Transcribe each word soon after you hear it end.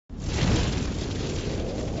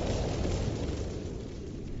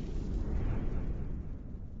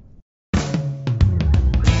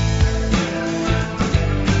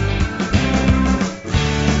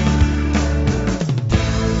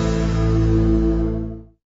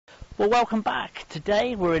Well, welcome back.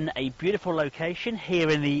 Today we're in a beautiful location here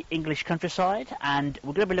in the English countryside, and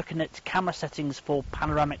we're going to be looking at camera settings for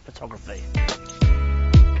panoramic photography.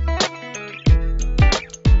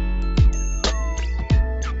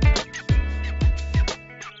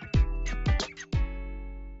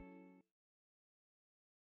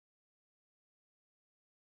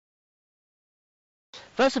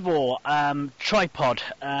 First of all, tripod.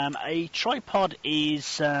 A tripod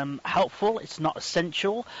is helpful. It's not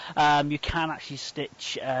essential. You can actually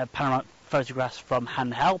stitch panoramic photographs from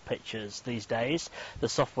handheld pictures these days. The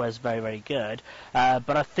software is very, very good.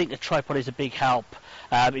 But I think a tripod is a big help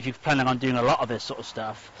if you're planning on doing a lot of this sort of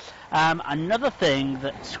stuff. Another thing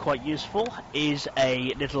that's quite useful is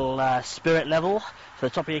a little spirit level for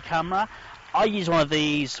the top of your camera. I use one of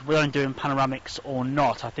these whether I'm doing panoramics or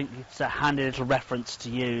not. I think it's a handy little reference to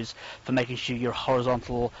use for making sure your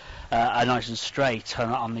horizontal are nice and straight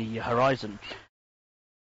on the horizon.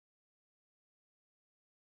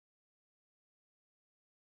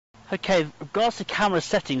 Okay, with regards to camera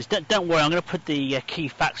settings, don't worry, I'm going to put the key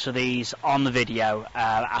facts for these on the video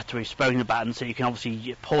after we've spoken about them, so you can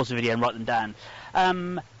obviously pause the video and write them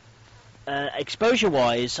down.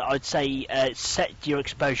 Exposure-wise, I'd say set your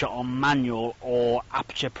exposure on manual or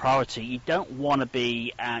aperture priority. You don't want to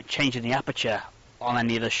be changing the aperture on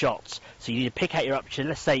any of the shots. So you need to pick out your aperture.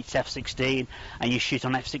 Let's say it's f16 and you shoot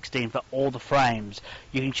on f16 for all the frames.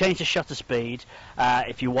 You can change the shutter speed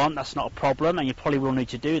if you want. That's not a problem, and you probably will need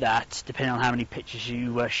to do that depending on how many pictures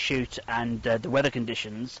you shoot and the weather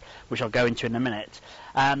conditions, which I'll go into in a minute.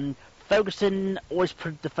 Focusing, always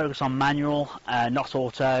put the focus on manual, not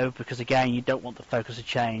auto, because again you don't want the focus to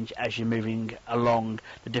change as you're moving along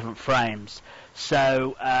the different frames.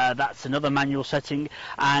 So that's another manual setting,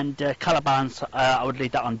 and colour balance, I would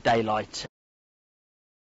leave that on daylight.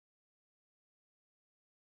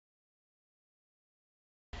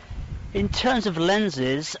 In terms of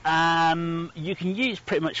lenses, you can use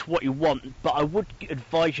pretty much what you want, but I would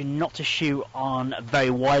advise you not to shoot on very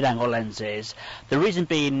wide-angle lenses. The reason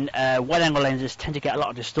being, wide-angle lenses tend to get a lot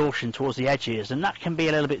of distortion towards the edges, and that can be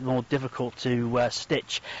a little bit more difficult to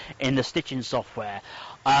stitch in the stitching software.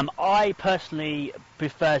 I personally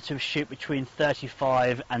prefer to shoot between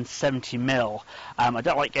 35 and 70 mil. I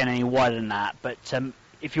don't like getting any wider than that, but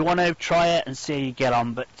if you want to try it and see how you get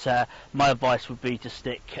on, but my advice would be to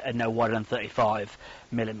stick no wider than 35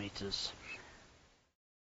 millimeters.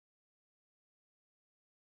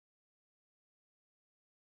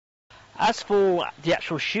 As for the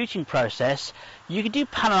actual shooting process, you can do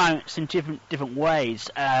panoramics in different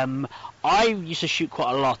ways. I used to shoot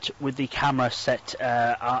quite a lot with the camera set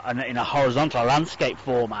in a horizontal landscape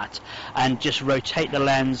format, and just rotate the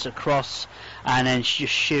lens across and then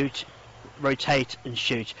just shoot, rotate and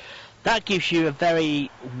shoot. That gives you a very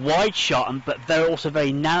wide shot, but also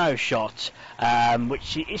very narrow shot,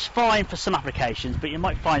 which is fine for some applications, but you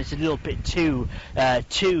might find it's a little bit too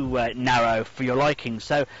narrow for your liking.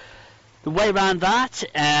 So the way around that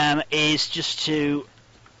is just to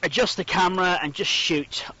adjust the camera and just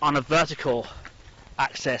shoot on a vertical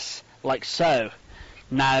axis like so.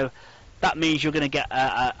 Now that means you're going to get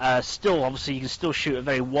still, obviously you can still shoot a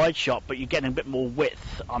very wide shot, but you're getting a bit more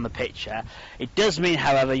width on the picture. It does mean,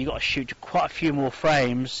 however, you've got to shoot quite a few more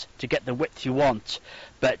frames to get the width you want.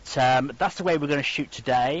 But that's the way we're going to shoot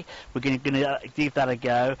today. We're going to give that a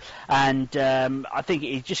go, and I think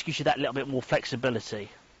it just gives you that little bit more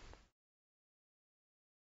flexibility.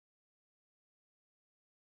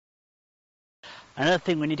 Another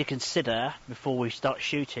thing we need to consider before we start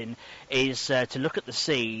shooting is to look at the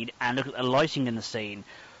scene and look at the lighting in the scene.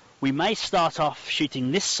 We may start off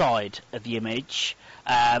shooting this side of the image,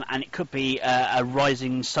 and it could be a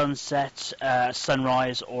rising sunset,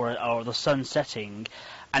 sunrise, or the sun setting,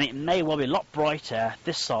 and it may well be a lot brighter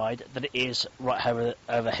this side than it is right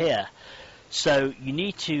over here. So you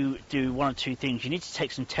need to do one or two things. You need to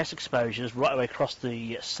take some test exposures right away across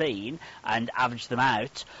the scene and average them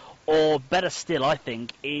out. Or better still, I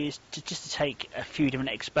think, is just to take a few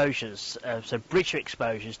different exposures. So bridge your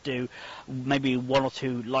exposures, do maybe one or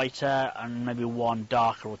two lighter and maybe one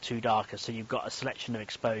darker or two darker, so you've got a selection of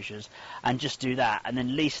exposures, and just do that. And then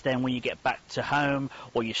at least then when you get back to home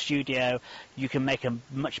or your studio, you can make a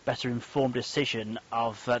much better informed decision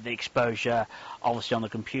of the exposure, obviously on the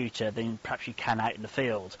computer, than perhaps you can out in the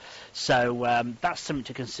field. So that's something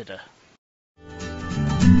to consider.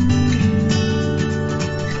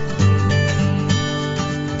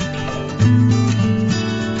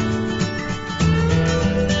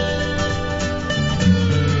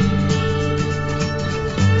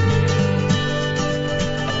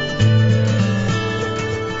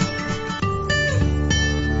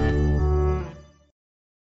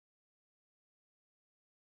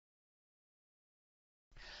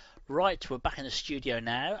 Right, we're back in the studio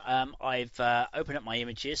now. I've opened up my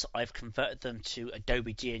images. I've converted them to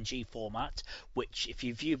Adobe DNG format, which, if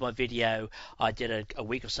you viewed my video I did a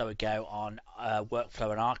week or so ago on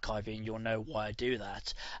workflow and archiving, you'll know why I do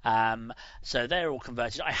that. So they're all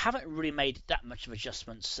converted. I haven't really made that much of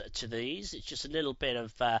adjustments to these. It's just a little bit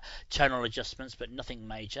of tonal adjustments, but nothing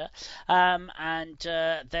major. And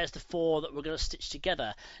there's the four that we're going to stitch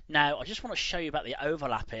together. Now, I just want to show you about the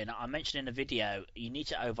overlapping. I mentioned in the video you need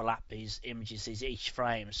to overlap these images, each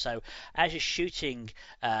frame. So as you're shooting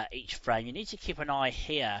each frame, you need to keep an eye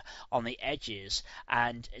here on the edges,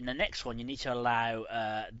 and in the next one you need to allow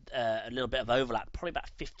a little bit of overlap, probably about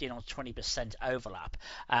 15 or 20% overlap.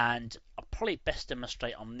 And I'll probably best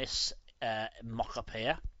demonstrate on this mock-up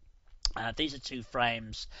here. These are two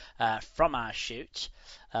frames from our shoot.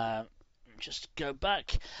 Just go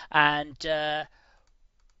back, and I'm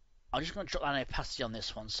just going to drop down opacity on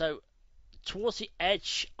this one. So towards the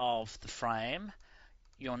edge of the frame,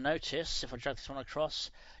 you'll notice, if I drag this one across,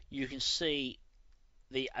 you can see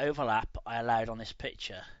the overlap I allowed on this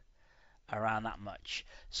picture around that much.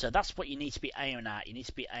 So that's what you need to be aiming at. You need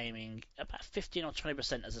to be aiming about 15 or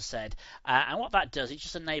 20%, as I said. And what that does, it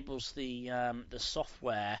just enables the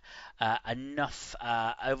software enough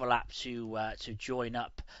overlap to join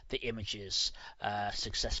up the images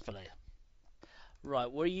successfully.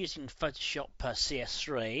 Right, we're using Photoshop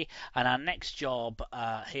CS3, and our next job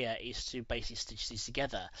here is to basically stitch these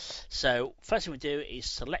together. So first thing we do is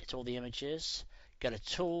select all the images, go to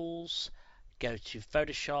Tools, go to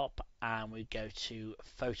Photoshop, and we go to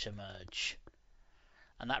Photo Merge.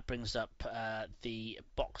 And that brings up the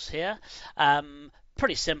box here.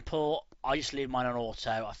 Pretty simple. I just leave mine on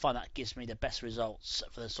auto. I find that gives me the best results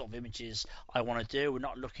for the sort of images I want to do. We're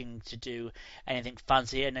not looking to do anything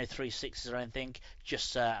fancy here, no 360s or anything,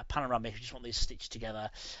 just a panoramic. We just want these stitched together.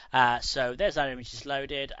 So there's our images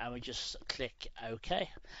loaded, and we just click OK,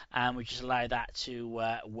 and we just allow that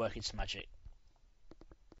to work its magic.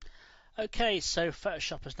 Okay, so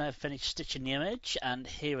Photoshop has now finished stitching the image, and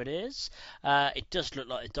here it is. It does look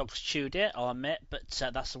like the dog's chewed it, I'll admit, but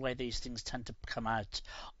that's the way these things tend to come out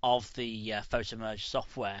of the Photo Merge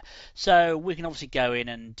software. So we can obviously go in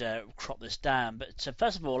and crop this down, but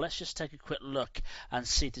first of all, let's just take a quick look and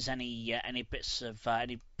see if there's any bits of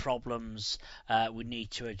any problems we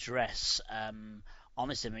need to address on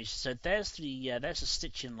this image. So there's the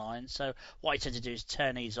stitching line. So what I tend to do is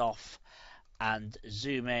turn these off and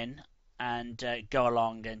zoom in, and go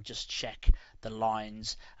along and just check the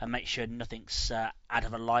lines and make sure nothing's out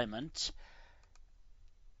of alignment.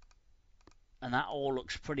 And that all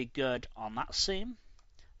looks pretty good on that seam.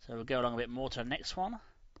 So we'll go along a bit more to the next one.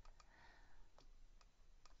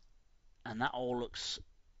 And that all looks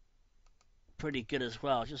pretty good as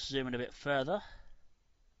well. Just zoom in a bit further.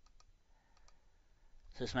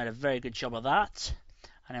 So it's made a very good job of that.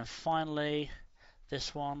 And then finally,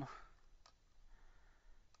 this one,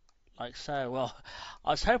 like so. Well, I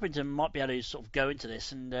was hoping to might be able to sort of go into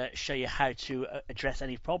this and show you how to address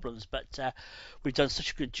any problems, but we've done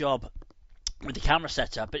such a good job with the camera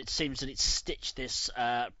setup, but it seems that it's stitched this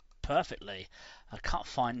perfectly. I can't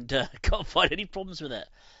find any problems with it.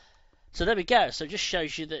 So there we go. So it just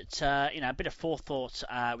shows you that a bit of forethought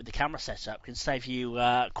with the camera setup can save you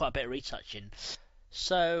quite a bit of retouching.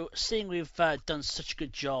 So, seeing we've done such a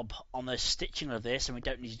good job on the stitching of this, and we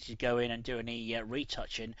don't need to go in and do any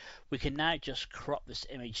retouching, we can now just crop this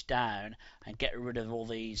image down and get rid of all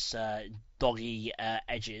these doggy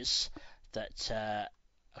edges that are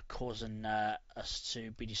causing us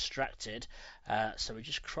to be distracted. So we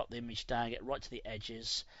just crop the image down, get right to the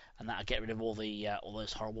edges, and that'll get rid of all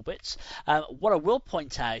those horrible bits. What I will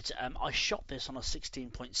point out, I shot this on a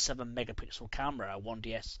 16.7 megapixel camera,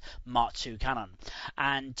 1DS Mark II Canon,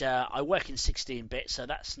 and I work in 16-bit, so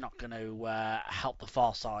that's not going to help the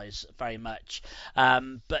file size very much.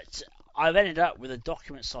 But I've ended up with a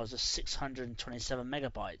document size of 627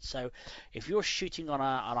 megabytes. So if you're shooting on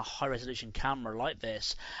a high resolution camera like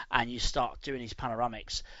this and you start doing these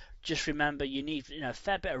panoramics, just remember you need a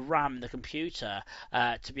fair bit of RAM in the computer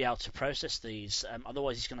to be able to process these.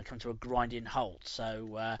 Otherwise it's going to come to a grinding halt.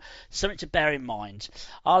 So something to bear in mind.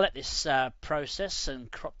 I'll let this process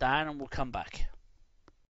and crop down, and we'll come back.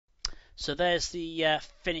 So there's the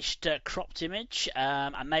finished cropped image.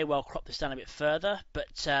 I may well crop this down a bit further, but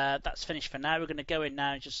that's finished for now. We're going to go in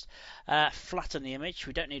now and just flatten the image.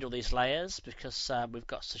 We don't need all these layers because we've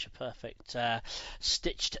got such a perfect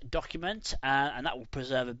stitched document, and that will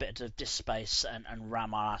preserve a bit of disk space and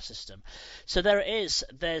RAM on our system. So there it is.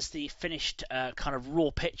 There's the finished kind of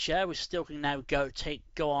raw picture. We still can now go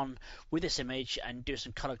on with this image and do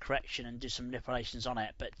some color correction and do some manipulations on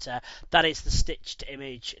it, but that is the stitched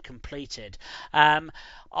image completed.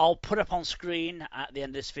 I'll put up on screen at the end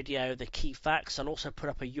of this video the key facts. I'll also put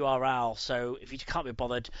up a URL, so if you can't be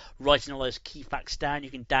bothered writing all those key facts down,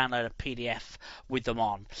 you can download a PDF with them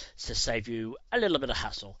on to save you a little bit of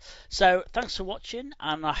hassle. So thanks for watching,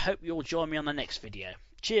 and I hope you'll join me on the next video.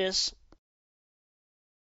 Cheers!